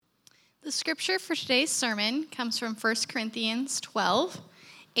The scripture for today's sermon comes from 1 Corinthians 12,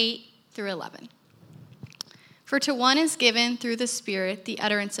 8 through 11. For to one is given through the Spirit the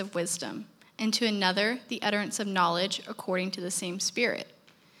utterance of wisdom, and to another the utterance of knowledge according to the same Spirit,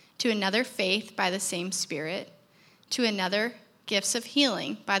 to another faith by the same Spirit, to another gifts of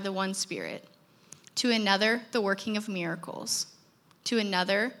healing by the one Spirit, to another the working of miracles, to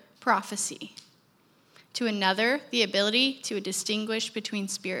another prophecy, to another the ability to distinguish between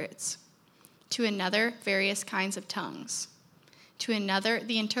spirits, to another various kinds of tongues, to another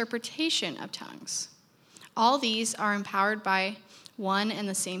the interpretation of tongues. All these are empowered by one and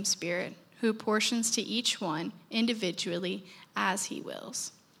the same Spirit, who portions to each one individually as he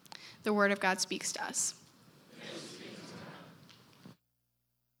wills. The word of God speaks to us.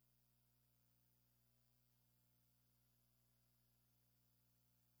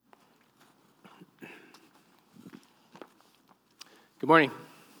 Good morning.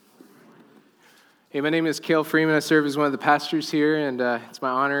 Hey, my name is Cale Freeman. I serve as one of the pastors here, and it's my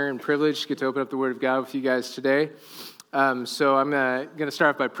honor and privilege to get to open up the Word of God with you guys today. So I'm going to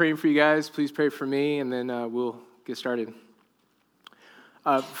start off by praying for you guys. Please pray for me, and then we'll get started.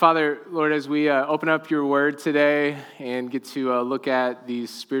 Father, Lord, as we open up your Word today and get to look at these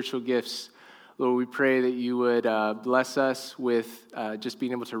spiritual gifts, Lord, we pray that you would bless us with just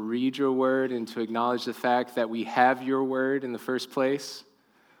being able to read your Word and to acknowledge the fact that we have your Word in the first place.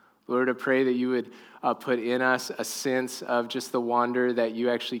 Lord, I pray that you would put in us a sense of just the wonder that you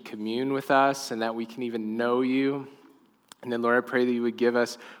actually commune with us and that we can even know you. And then, Lord, I pray that you would give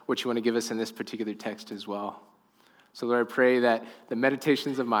us what you want to give us in this particular text as well. So, Lord, I pray that the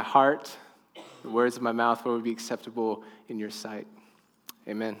meditations of my heart, the words of my mouth, Lord, would be acceptable in your sight.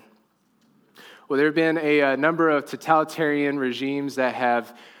 Amen. Well, there have been a number of totalitarian regimes that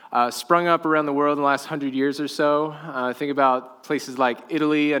have sprung up around the world in the last 100 years or so. Think about places like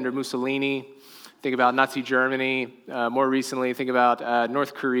Italy under Mussolini. Think about Nazi Germany. More recently, think about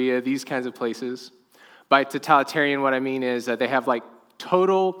North Korea, these kinds of places. By totalitarian, what I mean is that they have like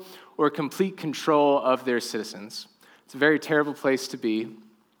total or complete control of their citizens. It's a very terrible place to be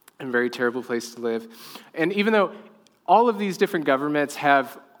and a very terrible place to live. And even though all of these different governments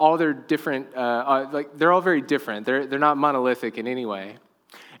have all their different, they're all very different. They're not monolithic in any way.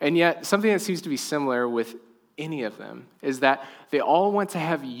 And yet, something that seems to be similar with any of them is that they all want to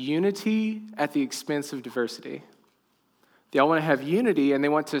have unity at the expense of diversity. They all want to have unity, and they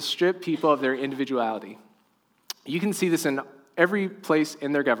want to strip people of their individuality. You can see this in every place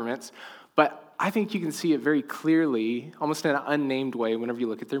in their governments, but I think you can see it very clearly, almost in an unnamed way, whenever you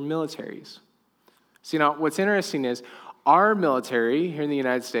look at their militaries. So, what's interesting is our military here in the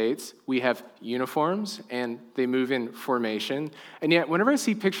United States, we have uniforms and they move in formation. And yet, whenever I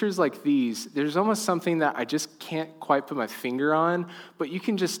see pictures like these, there's almost something that I just can't quite put my finger on, but you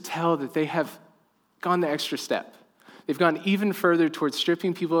can just tell that they have gone the extra step. They've gone even further towards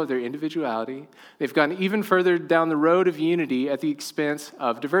stripping people of their individuality. They've gone even further down the road of unity at the expense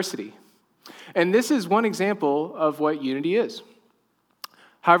of diversity. And this is one example of what unity is.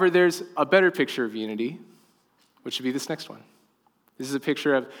 However, there's a better picture of unity, which would be this next one. This is a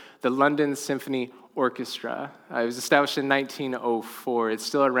picture of the London Symphony Orchestra. It was established in 1904. It's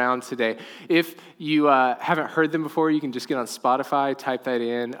still around today. If you haven't heard them before, you can just get on Spotify, type that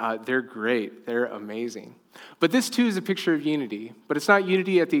in. They're great. They're amazing. But this, too, is a picture of unity. But it's not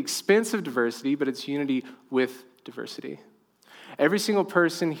unity at the expense of diversity, but it's unity with diversity. Every single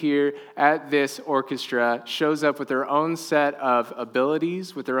person here at this orchestra shows up with their own set of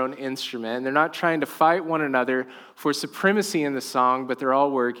abilities, with their own instrument. They're not trying to fight one another for supremacy in the song, but they're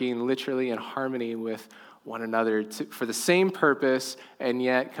all working literally in harmony with one another for the same purpose, and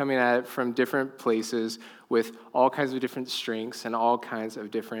yet coming at it from different places with all kinds of different strengths and all kinds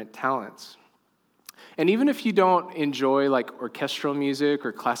of different talents. And even if you don't enjoy like orchestral music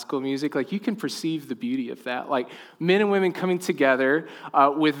or classical music, like you can perceive the beauty of that. Like men and women coming together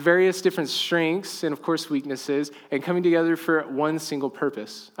with various different strengths and of course weaknesses and coming together for one single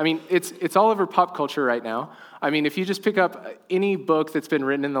purpose. I mean, it's all over pop culture right now. I mean, if you just pick up any book that's been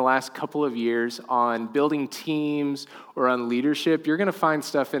written in the last couple of years on building teams or on leadership, you're going to find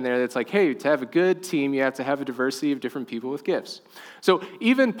stuff in there that's like, hey, to have a good team, you have to have a diversity of different people with gifts. So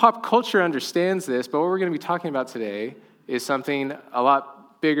even pop culture understands this, but what we're going to be talking about today is something a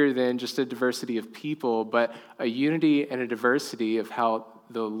lot bigger than just a diversity of people, but a unity and a diversity of how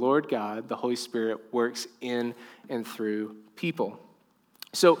the Lord God, the Holy Spirit, works in and through people.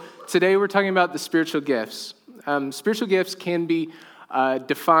 So today we're talking about the spiritual gifts. Spiritual gifts can be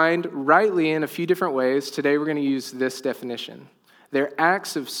defined rightly in a few different ways. Today we're going to use this definition. They're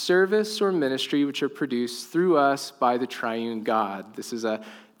acts of service or ministry which are produced through us by the triune God. This is a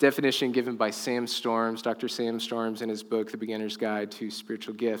definition given by Sam Storms, Dr. Sam Storms, in his book, The Beginner's Guide to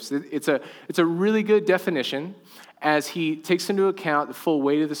Spiritual Gifts. It's a really good definition as he takes into account the full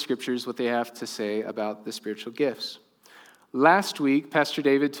weight of the scriptures, what they have to say about the spiritual gifts. Last week, Pastor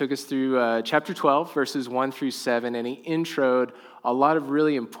David took us through chapter 12, verses 1 through 7, and he introed a lot of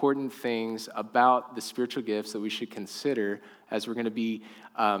really important things about the spiritual gifts that we should consider as we're going to be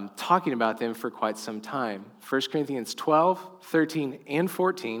talking about them for quite some time. 1 Corinthians 12, 13, and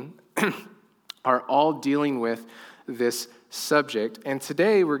 14 are all dealing with this subject, and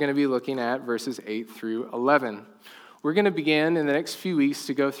today we're going to be looking at verses 8 through 11. We're going to begin in the next few weeks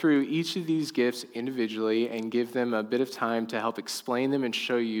to go through each of these gifts individually and give them a bit of time to help explain them and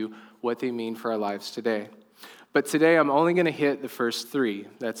show you what they mean for our lives today. But today I'm only going to hit the first three.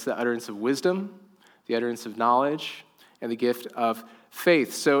 That's the utterance of wisdom, the utterance of knowledge, and the gift of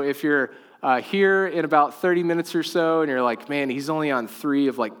faith. So if you're here in about 30 minutes or so and you're like, man, he's only on 3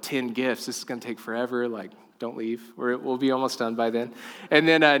 of like 10 gifts, this is going to take forever, don't leave. We'll be almost done by then. And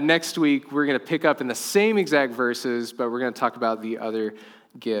then next week, we're going to pick up in the same exact verses, but we're going to talk about the other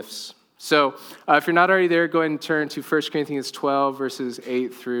gifts. So if you're not already there, go ahead and turn to 1 Corinthians 12, verses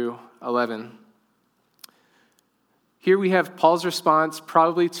 8 through 11. Here we have Paul's response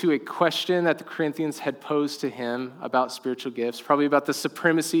probably to a question that the Corinthians had posed to him about spiritual gifts, probably about the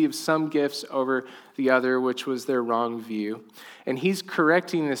supremacy of some gifts over the other, which was their wrong view. And he's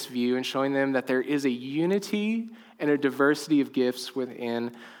correcting this view and showing them that there is a unity and a diversity of gifts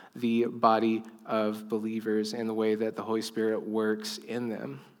within the body of believers and the way that the Holy Spirit works in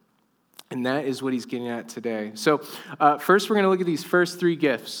them. And that is what he's getting at today. So first we're going to look at these first 3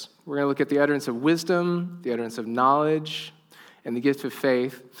 gifts. We're going to look at the utterance of wisdom, the utterance of knowledge, and the gift of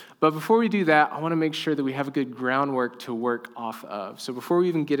faith. But before we do that, I want to make sure that we have a good groundwork to work off of. So before we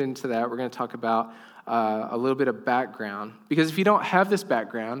even get into that, we're going to talk about a little bit of background. Because if you don't have this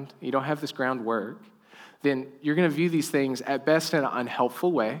background, you don't have this groundwork, then you're going to view these things at best in an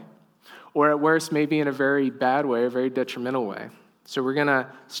unhelpful way, or at worst maybe in a very bad way, a very detrimental way. So we're going to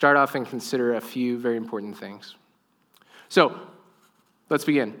start off and consider a few very important things. So let's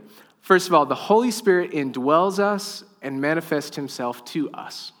begin. First of all, the Holy Spirit indwells us and manifests himself to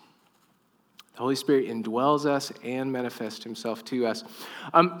us. The Holy Spirit indwells us and manifests himself to us.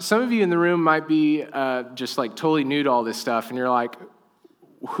 Some of you in the room might be just like totally new to all this stuff, and you're like,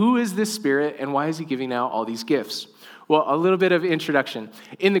 who is this Spirit and why is he giving out all these gifts? Well, a little bit of introduction.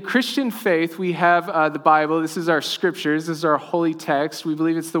 In the Christian faith, we have the Bible. This is our scriptures. This is our holy text. We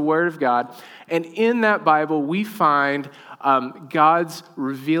believe it's the Word of God. And in that Bible, we find God's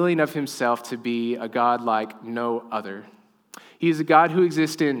revealing of himself to be a God like no other. He is a God who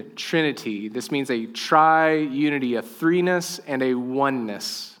exists in Trinity. This means a tri-unity, a threeness, and a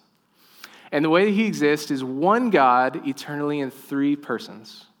oneness. And the way that he exists is one God eternally in 3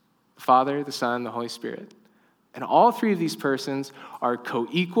 persons: the Father, the Son, the Holy Spirit. And all 3 of these persons are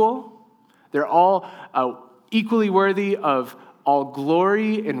co-equal. They're all equally worthy of all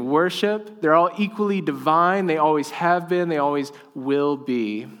glory and worship. They're all equally divine. They always have been. They always will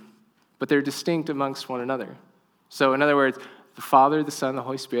be. But they're distinct amongst one another. So in other words, the Father, the Son, the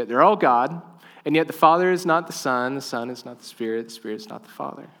Holy Spirit, they're all God. And yet the Father is not the Son is not the Spirit is not the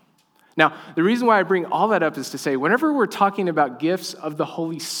Father. Now, the reason why I bring all that up is to say, whenever we're talking about gifts of the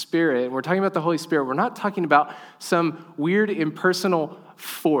Holy Spirit, and we're talking about the Holy Spirit, we're not talking about some weird impersonal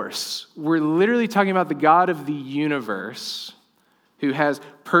force. We're literally talking about the God of the universe who has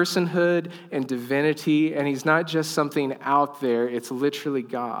personhood and divinity, and he's not just something out there, it's literally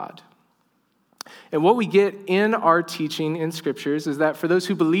God. And what we get in our teaching in scriptures is that for those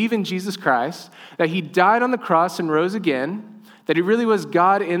who believe in Jesus Christ, that he died on the cross and rose again, that he really was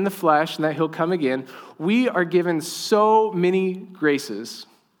God in the flesh and that he'll come again, we are given so many graces.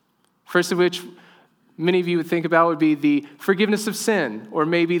 First of which many of you would think about would be the forgiveness of sin, or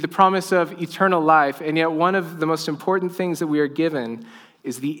maybe the promise of eternal life. And yet one of the most important things that we are given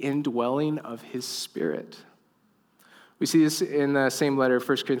is the indwelling of his Spirit. We see this in the same letter,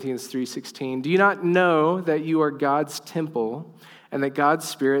 1 Corinthians 3:16. Do you not know that you are God's temple and that God's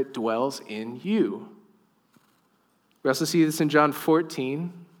Spirit dwells in you? We also see this in John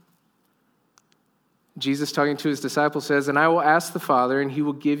 14. Jesus, talking to his disciples, says, "And I will ask the Father, and he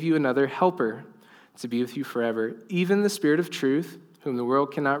will give you another helper to be with you forever, even the Spirit of truth, whom the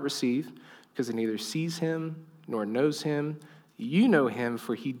world cannot receive, because it neither sees him nor knows him. You know him,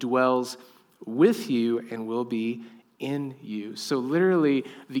 for he dwells with you and will be in you." So literally,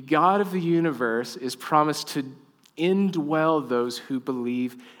 the God of the universe is promised to indwell those who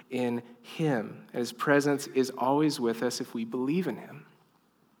believe in him. And his presence is always with us if we believe in him.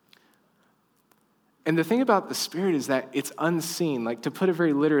 And the thing about the Spirit is that it's unseen. Like, to put it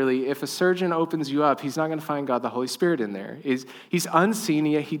very literally, if a surgeon opens you up, he's not going to find God the Holy Spirit in there. He's unseen,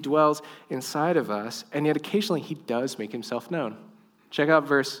 and yet he dwells inside of us, and yet occasionally he does make himself known. Check out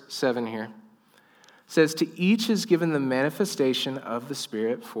verse 7 here. It says, to each is given the manifestation of the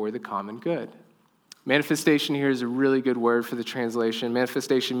Spirit for the common good. Manifestation here is a really good word for the translation.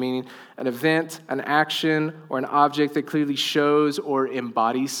 Manifestation meaning an event, an action, or an object that clearly shows or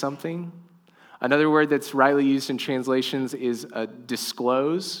embodies something. Another word that's rightly used in translations is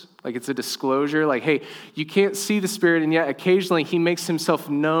disclose. Like, it's a disclosure. Like, hey, you can't see the Spirit, and yet occasionally he makes himself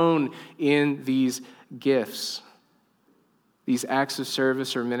known in these gifts, these acts of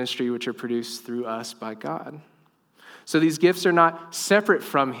service or ministry which are produced through us by God. So these gifts are not separate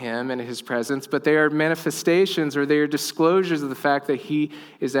from him and his presence, but they are manifestations, or they are disclosures of the fact that he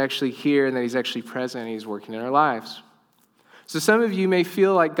is actually here and that he's actually present and he's working in our lives. So some of you may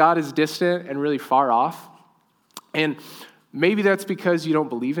feel like God is distant and really far off, and maybe that's because you don't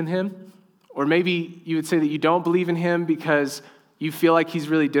believe in him, or maybe you would say that you don't believe in him because you feel like he's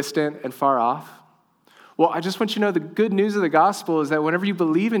really distant and far off. Well, I just want you to know the good news of the gospel is that whenever you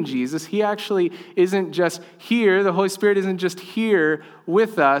believe in Jesus, he actually isn't just here. The Holy Spirit isn't just here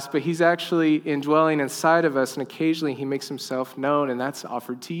with us, but he's actually indwelling inside of us, and occasionally he makes himself known, and that's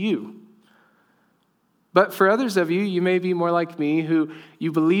offered to you. But for others of you, you may be more like me, who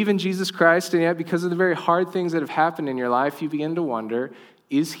you believe in Jesus Christ, and yet because of the very hard things that have happened in your life, you begin to wonder,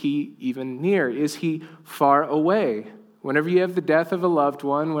 is he even near? Is he far away? Whenever you have the death of a loved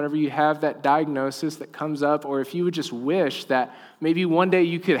one, whenever you have that diagnosis that comes up, or if you would just wish that maybe one day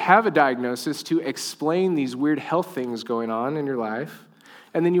you could have a diagnosis to explain these weird health things going on in your life,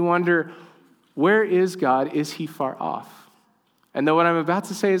 and then you wonder, where is God? Is he far off? And though what I'm about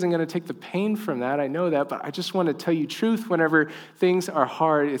to say isn't going to take the pain from that, I know that, but I just want to tell you truth whenever things are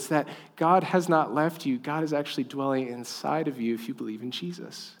hard. It's that God has not left you. God is actually dwelling inside of you if you believe in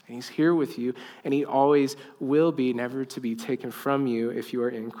Jesus. And he's here with you, and he always will be, never to be taken from you if you are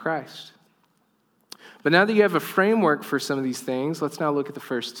in Christ. But now that you have a framework for some of these things, let's now look at the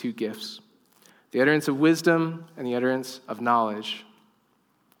first two gifts, the utterance of wisdom and the utterance of knowledge.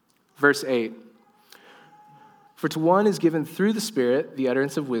 Verse 8. For to one is given through the Spirit the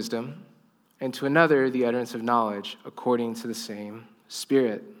utterance of wisdom, and to another the utterance of knowledge, according to the same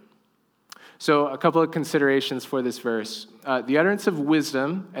Spirit. So a couple of considerations for this verse. The utterance of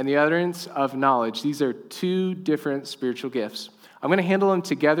wisdom and the utterance of knowledge, these are two different spiritual gifts. I'm going to handle them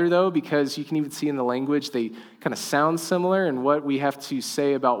together, though, because you can even see in the language they kind of sound similar, and what we have to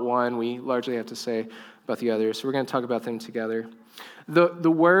say about one, we largely have to say about the other. So we're going to talk about them together.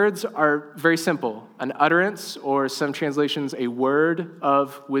 The words are very simple. An utterance, or some translations, a word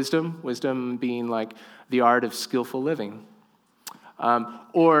of wisdom, wisdom being like the art of skillful living,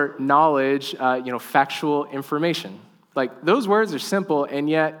 or knowledge, factual information. Like, those words are simple, and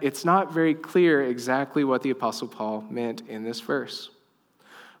yet it's not very clear exactly what the Apostle Paul meant in this verse.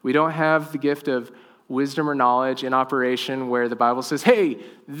 We don't have the gift of wisdom or knowledge in operation where the Bible says, hey,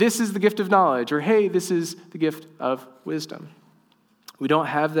 this is the gift of knowledge, or hey, this is the gift of wisdom. We don't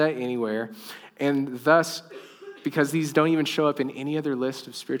have that anywhere, and thus, because these don't even show up in any other list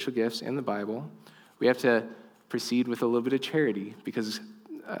of spiritual gifts in the Bible, we have to proceed with a little bit of charity, because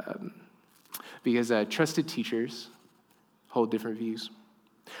trusted teachers hold different views.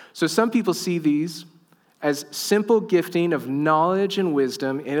 So some people see these as simple gifting of knowledge and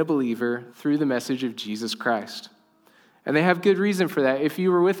wisdom in a believer through the message of Jesus Christ. And they have good reason for that. If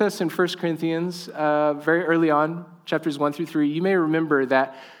you were with us in 1 Corinthians very early on, chapters 1 through 3, you may remember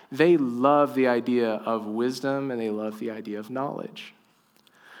that they love the idea of wisdom and they love the idea of knowledge.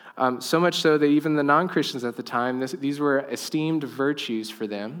 So much so that even the non-Christians at the time, these were esteemed virtues for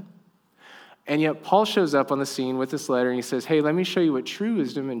them. And yet Paul shows up on the scene with this letter and he says, hey, let me show you what true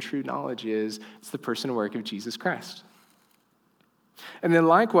wisdom and true knowledge is. It's the person and work of Jesus Christ. And then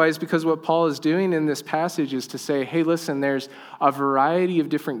likewise, because what Paul is doing in this passage is to say, hey, listen, there's a variety of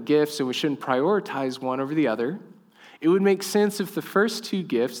different gifts and we shouldn't prioritize one over the other. It would make sense if the first two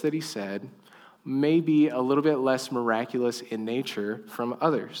gifts that he said may be a little bit less miraculous in nature from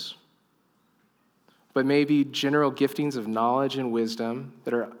others, but maybe general giftings of knowledge and wisdom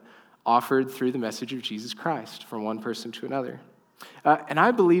that are offered through the message of Jesus Christ from one person to another. And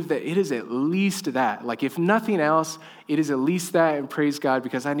I believe that it is at least that. Like, if nothing else, it is at least that, and praise God,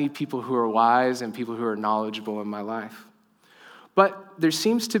 because I need people who are wise and people who are knowledgeable in my life. But there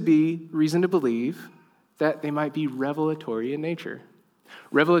seems to be reason to believe that they might be revelatory in nature.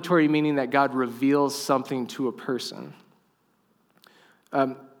 Revelatory meaning that God reveals something to a person.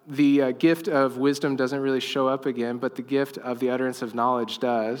 The gift of wisdom doesn't really show up again, but the gift of the utterance of knowledge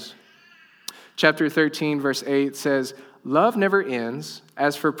does. Chapter 13, verse 8 says, love never ends.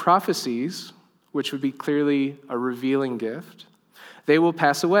 As for prophecies, which would be clearly a revealing gift, they will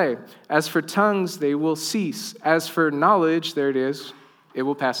pass away. As for tongues, they will cease. As for knowledge, there it is, it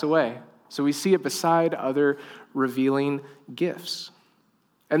will pass away. So we see it beside other revealing gifts.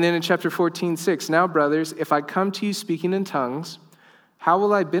 And then in chapter 14:6, now, brothers, if I come to you speaking in tongues, how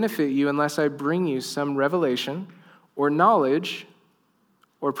will I benefit you unless I bring you some revelation or knowledge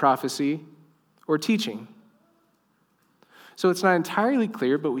or prophecy or teaching? So it's not entirely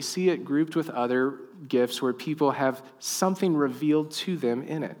clear, but we see it grouped with other gifts where people have something revealed to them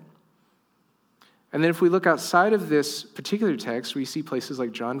in it. And then if we look outside of this particular text, we see places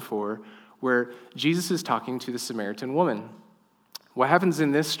like John 4, where Jesus is talking to the Samaritan woman. What happens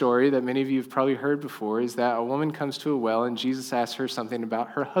in this story that many of you have probably heard before is that a woman comes to a well and Jesus asks her something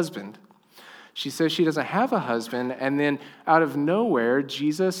about her husband. She says she doesn't have a husband, and then out of nowhere,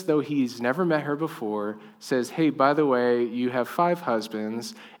 Jesus, though he's never met her before, says, hey, by the way, you have 5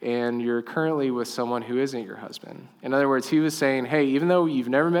 husbands, and you're currently with someone who isn't your husband. In other words, he was saying, hey, even though you've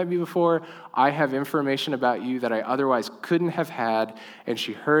never met me before, I have information about you that I otherwise couldn't have had, and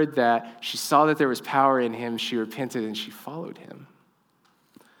she heard that, she saw that there was power in him, she repented, and she followed him.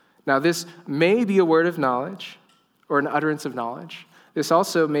 Now, this may be a word of knowledge, or an utterance of knowledge. This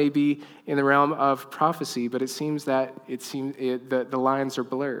also may be in the realm of prophecy, but it seems that the lines are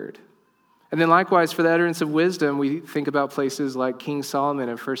blurred. And then likewise, for the utterance of wisdom, we think about places like King Solomon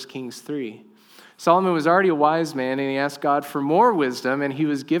in 1 Kings 3. Solomon was already a wise man, and he asked God for more wisdom, and he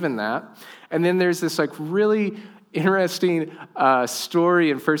was given that. And then there's this really interesting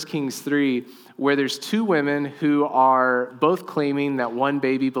story in 1 Kings 3 where there's 2 women who are both claiming that one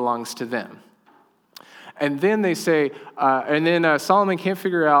baby belongs to them. And then they say, Solomon can't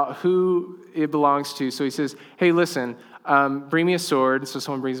figure out who it belongs to. So he says, hey, listen, bring me a sword. So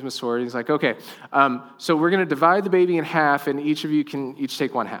someone brings him a sword. He's like, okay, so we're going to divide the baby in half, and each of you can each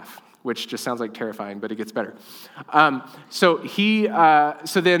take one half, which just sounds like terrifying, but it gets better. So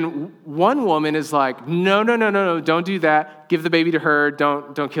then one woman is like, no, don't do that. Give the baby to her.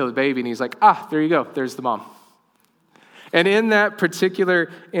 Don't kill the baby. And he's like, there you go. There's the mom. And in that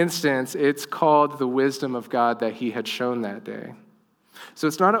particular instance, it's called the wisdom of God that he had shown that day. So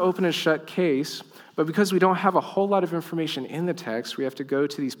it's not an open and shut case, but because we don't have a whole lot of information in the text, we have to go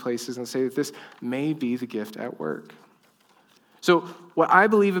to these places and say that this may be the gift at work. So what I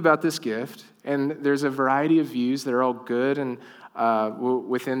believe about this gift, and there's a variety of views that are all good and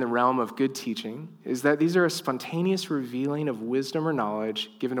within the realm of good teaching, is that these are a spontaneous revealing of wisdom or knowledge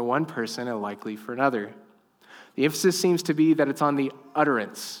given to one person and likely for another. The emphasis seems to be that it's on the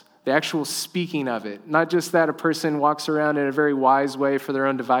utterance, the actual speaking of it, not just that a person walks around in a very wise way for their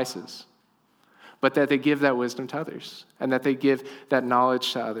own devices, but that they give that wisdom to others and that they give that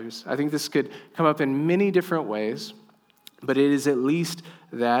knowledge to others. I think this could come up in many different ways, but it is at least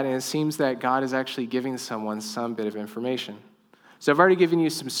that, and it seems that God is actually giving someone some bit of information. So I've already given you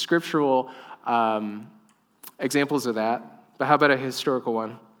some scriptural examples of that, but how about a historical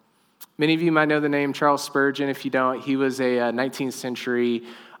one? Many of you might know the name Charles Spurgeon. If you don't, he was a 19th century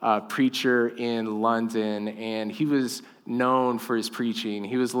preacher in London, and he was known for his preaching.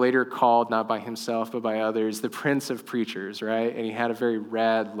 He was later called, not by himself, but by others, the Prince of Preachers, right? And he had a very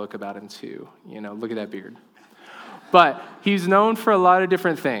rad look about him too. Look at that beard. But he's known for a lot of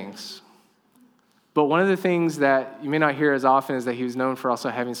different things. But one of the things that you may not hear as often is that he was known for also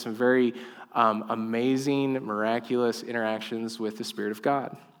having some very amazing, miraculous interactions with the Spirit of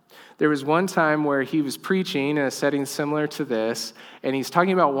God. There was one time where he was preaching in a setting similar to this, and he's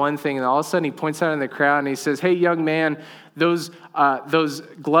talking about one thing, and all of a sudden he points out in the crowd, and he says, hey, young man, those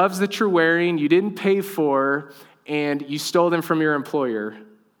gloves that you're wearing, you didn't pay for, and you stole them from your employer.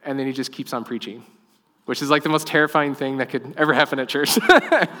 And then he just keeps on preaching, which is like the most terrifying thing that could ever happen at church,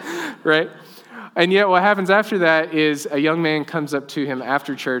 right? And yet what happens after that is a young man comes up to him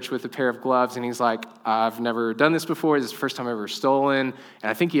after church with a pair of gloves, and he's like, I've never done this before. This is the first time I've ever stolen.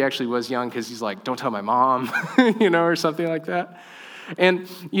 And I think he actually was young because he's like, don't tell my mom, or something like that. And,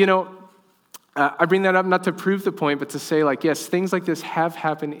 I bring that up not to prove the point, but to say, yes, things like this have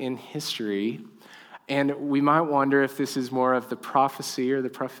happened in history, and we might wonder if this is more of the prophecy or the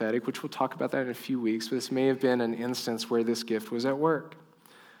prophetic, which we'll talk about that in a few weeks, but this may have been an instance where this gift was at work.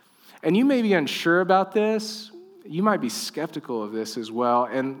 And you may be unsure about this. You might be skeptical of this as well.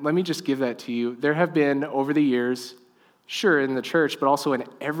 And let me just give that to you. There have been, over the years, sure, in the church, but also in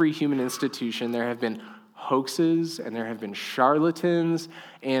every human institution, there have been hoaxes and there have been charlatans.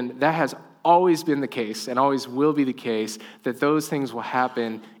 And that has always been the case and always will be the case that those things will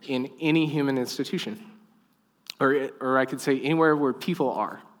happen in any human institution. Or I could say anywhere where people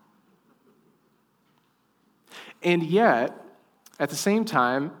are. And yet, at the same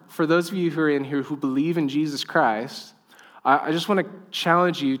time, for those of you who are in here who believe in Jesus Christ, I just want to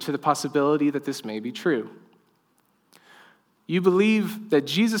challenge you to the possibility that this may be true. You believe that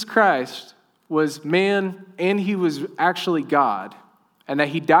Jesus Christ was man and he was actually God, and that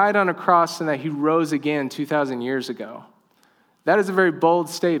he died on a cross and that he rose again 2,000 years ago. That is a very bold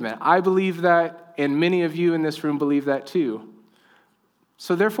statement. I believe that, and many of you in this room believe that too.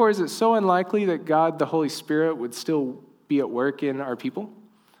 So therefore, is it so unlikely that God, the Holy Spirit, would still be at work in our people?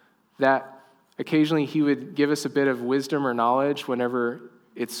 That occasionally he would give us a bit of wisdom or knowledge whenever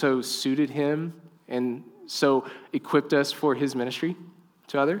it so suited him and so equipped us for his ministry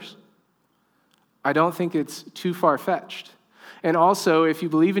to others? I don't think it's too far-fetched. And also, if you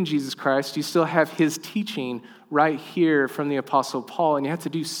believe in Jesus Christ, you still have his teaching right here from the Apostle Paul, and you have to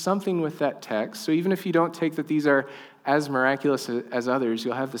do something with that text. So even if you don't take that these are as miraculous as others,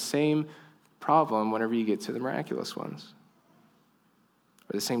 you'll have the same problem whenever you get to the miraculous ones,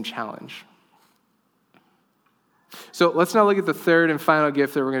 or the same challenge. So let's now look at the third and final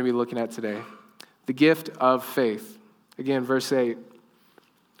gift that we're going to be looking at today, the gift of faith. Again, verse 8.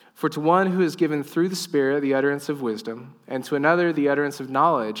 For to one who is given through the Spirit the utterance of wisdom, and to another the utterance of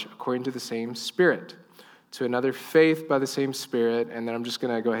knowledge according to the same Spirit, to another faith by the same Spirit, and then I'm just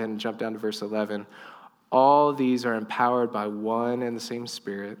going to go ahead and jump down to verse 11. All these are empowered by one and the same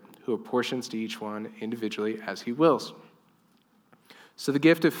Spirit, who apportions to each one individually as he wills. So the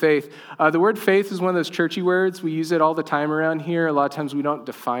gift of faith. The word faith is one of those churchy words. We use it all the time around here. A lot of times we don't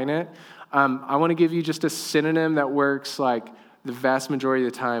define it. I want to give you just a synonym that works like the vast majority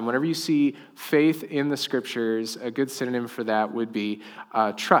of the time. Whenever you see faith in the scriptures, a good synonym for that would be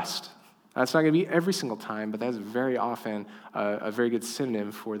trust. That's not going to be every single time, but that's very often a very good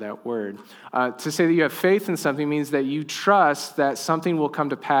synonym for that word. To say that you have faith in something means that you trust that something will come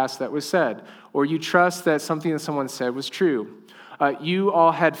to pass that was said, or you trust that something that someone said was true. You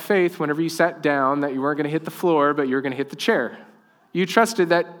all had faith whenever you sat down that you weren't going to hit the floor, but you were going to hit the chair. You trusted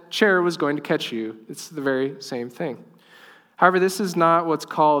that chair was going to catch you. It's the very same thing. However, this is not what's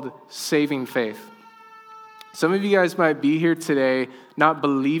called saving faith. Some of you guys might be here today not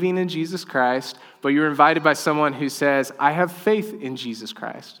believing in Jesus Christ, but you're invited by someone who says, I have faith in Jesus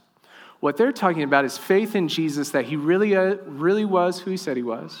Christ. What they're talking about is faith in Jesus, that he really was who he said he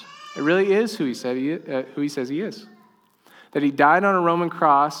was. It really is who he says he is. That he died on a Roman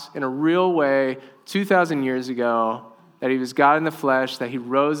cross in a real way 2,000 years ago, that he was God in the flesh, that he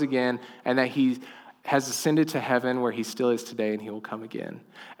rose again, and that he has ascended to heaven where he still is today, and he will come again.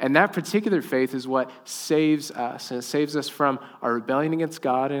 And that particular faith is what saves us, and it saves us from our rebellion against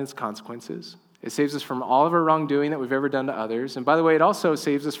God and its consequences. It saves us from all of our wrongdoing that we've ever done to others. And by the way, it also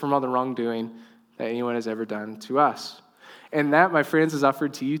saves us from all the wrongdoing that anyone has ever done to us. And that, my friends, is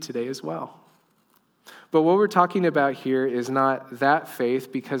offered to you today as well. But what we're talking about here is not that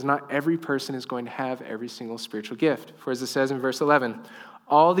faith, because not every person is going to have every single spiritual gift. For as it says in verse 11,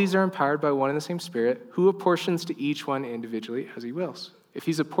 all these are empowered by one and the same Spirit, who apportions to each one individually as he wills. If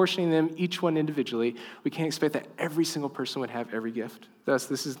he's apportioning them each one individually, we can't expect that every single person would have every gift. Thus,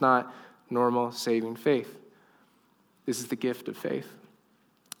 this is not normal saving faith. This is the gift of faith.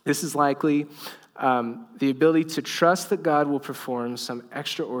 This is likely the ability to trust that God will perform some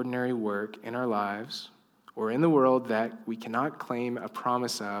extraordinary work in our lives or in the world that we cannot claim a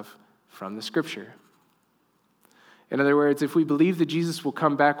promise of from the Scripture. In other words, if we believe that Jesus will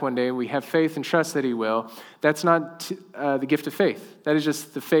come back one day and we have faith and trust that he will, that's not the gift of faith. That is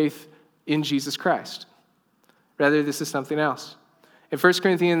just the faith in Jesus Christ. Rather, this is something else. In 1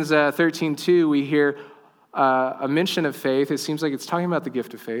 Corinthians 13:2, we hear a mention of faith. It seems like it's talking about the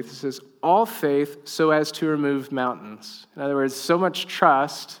gift of faith. It says, all faith so as to remove mountains. In other words, so much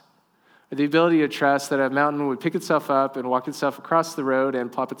trust, or the ability to trust that a mountain would pick itself up and walk itself across the road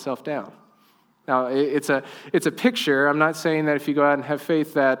and plop itself down. Now, it's a picture. I'm not saying that if you go out and have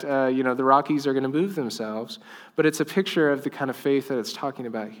faith that, the Rockies are going to move themselves, but it's a picture of the kind of faith that it's talking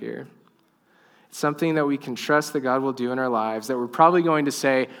about here. It's something that we can trust that God will do in our lives, that we're probably going to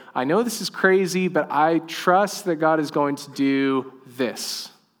say, I know this is crazy, but I trust that God is going to do this.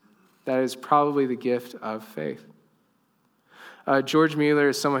 That is probably the gift of faith. George Mueller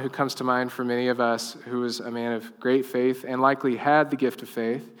is someone who comes to mind for many of us, who was a man of great faith and likely had the gift of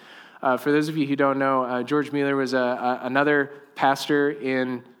faith. For those of you who don't know, George Mueller was another pastor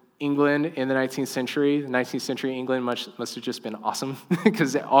in England in the 19th century. The 19th century England must have just been awesome,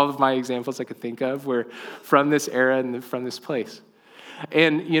 because all of my examples I could think of were from this era and from this place.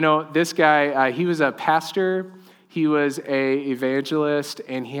 And, this guy, he was a pastor, he was an evangelist,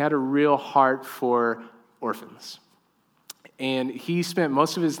 and he had a real heart for orphans. And he spent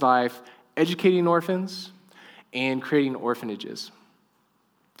most of his life educating orphans and creating orphanages.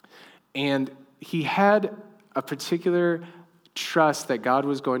 And he had a particular trust that God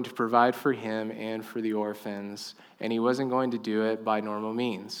was going to provide for him and for the orphans, and he wasn't going to do it by normal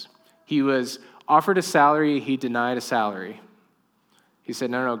means. He was offered a salary, he denied a salary. He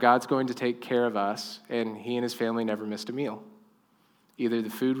said, no, God's going to take care of us, and he and his family never missed a meal. Either the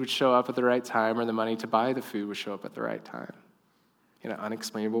food would show up at the right time or the money to buy the food would show up at the right time in an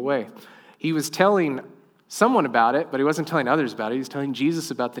unexplainable way. He was telling someone about it, but he wasn't telling others about it. He was telling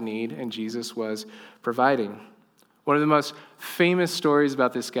Jesus about the need, and Jesus was providing. One of the most famous stories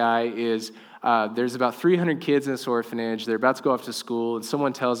about this guy is there's about 300 kids in this orphanage. They're about to go off to school, and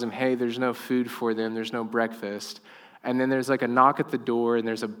someone tells him, hey, there's no food for them. There's no breakfast. And then there's like a knock at the door, and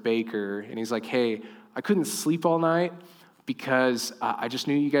there's a baker, and he's like, hey, I couldn't sleep all night because I just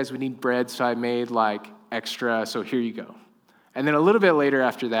knew you guys would need bread, so I made like extra, so here you go. And then a little bit later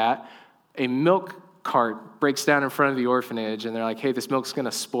after that, a milk cart breaks down in front of the orphanage, and they're like, hey, this milk's going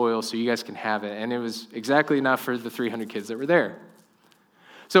to spoil, so you guys can have it. And it was exactly enough for the 300 kids that were there.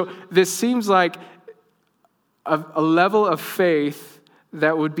 So this seems like a level of faith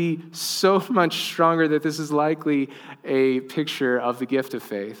that would be so much stronger that this is likely a picture of the gift of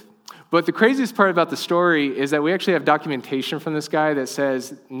faith. But the craziest part about the story is that we actually have documentation from this guy that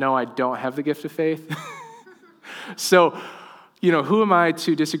says, no, I don't have the gift of faith. So, who am I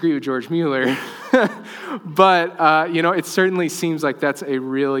to disagree with George Mueller? But, it certainly seems like that's a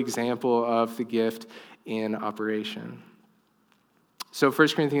real example of the gift in operation. So 1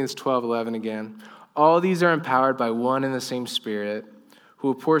 Corinthians 12:11 again. All these are empowered by one and the same Spirit, who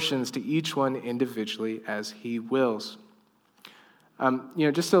apportions to each one individually as he wills.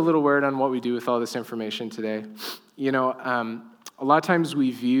 Just a little word on what we do with all this information today. A lot of times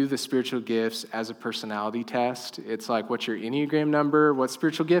we view the spiritual gifts as a personality test. It's like, what's your Enneagram number? What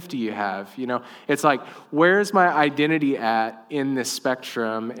spiritual gift do you have? It's like, where's my identity at in this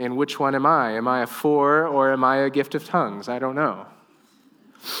spectrum, and which one am I? Am I a 4 or am I a gift of tongues? I don't know.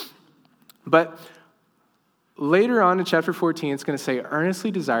 But later on in chapter 14, it's going to say,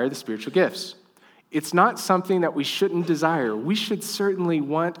 earnestly desire the spiritual gifts. It's not something that we shouldn't desire. We should certainly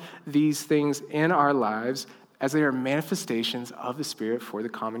want these things in our lives as they are manifestations of the Spirit for the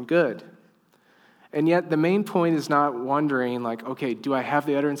common good. And yet the main point is not wondering like, okay, do I have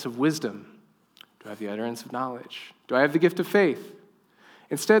the utterance of wisdom? Do I have the utterance of knowledge? Do I have the gift of faith?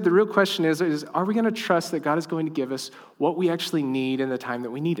 Instead, the real question is are we going to trust that God is going to give us what we actually need in the time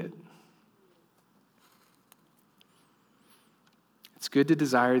that we need it? It's good to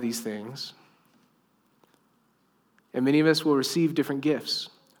desire these things. And many of us will receive different gifts.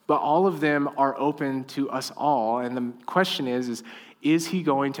 But all of them are open to us all. And the question is he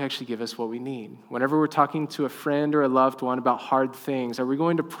going to actually give us what we need? Whenever we're talking to a friend or a loved one about hard things, are we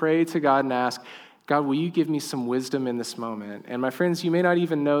going to pray to God and ask, God, will you give me some wisdom in this moment? And my friends, you may not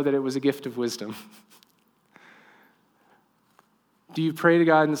even know that it was a gift of wisdom. Do you pray to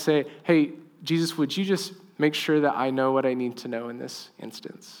God and say, hey, Jesus, would you just make sure that I know what I need to know in this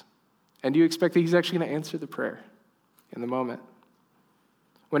instance? And do you expect that he's actually going to answer the prayer in the moment?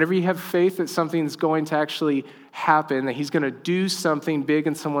 Whenever you have faith that something's going to actually happen, that he's going to do something big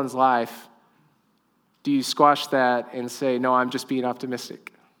in someone's life, do you squash that and say, no, I'm just being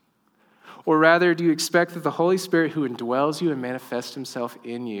optimistic? Or rather, do you expect that the Holy Spirit who indwells you and manifests himself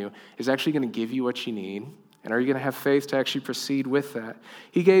in you is actually going to give you what you need? And are you going to have faith to actually proceed with that?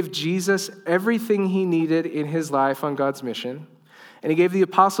 He gave Jesus everything he needed in his life on God's mission, and he gave the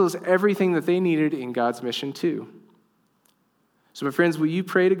apostles everything that they needed in God's mission too. So my friends, will you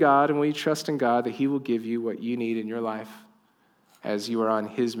pray to God and will you trust in God that he will give you what you need in your life as you are on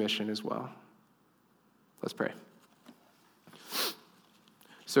his mission as well? Let's pray.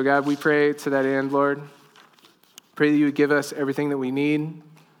 So God, we pray to that end, Lord. Pray that you would give us everything that we need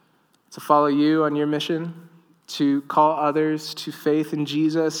to follow you on your mission, to call others to faith in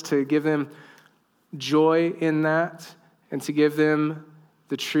Jesus, to give them joy in that, and to give them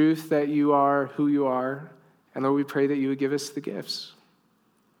the truth that you are who you are. And Lord, we pray that you would give us the gifts.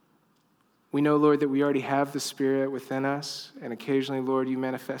 We know, Lord, that we already have the Spirit within us, and occasionally, Lord, you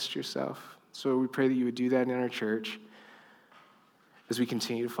manifest yourself. So we pray that you would do that in our church as we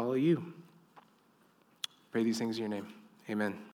continue to follow you. Pray these things in your name. Amen.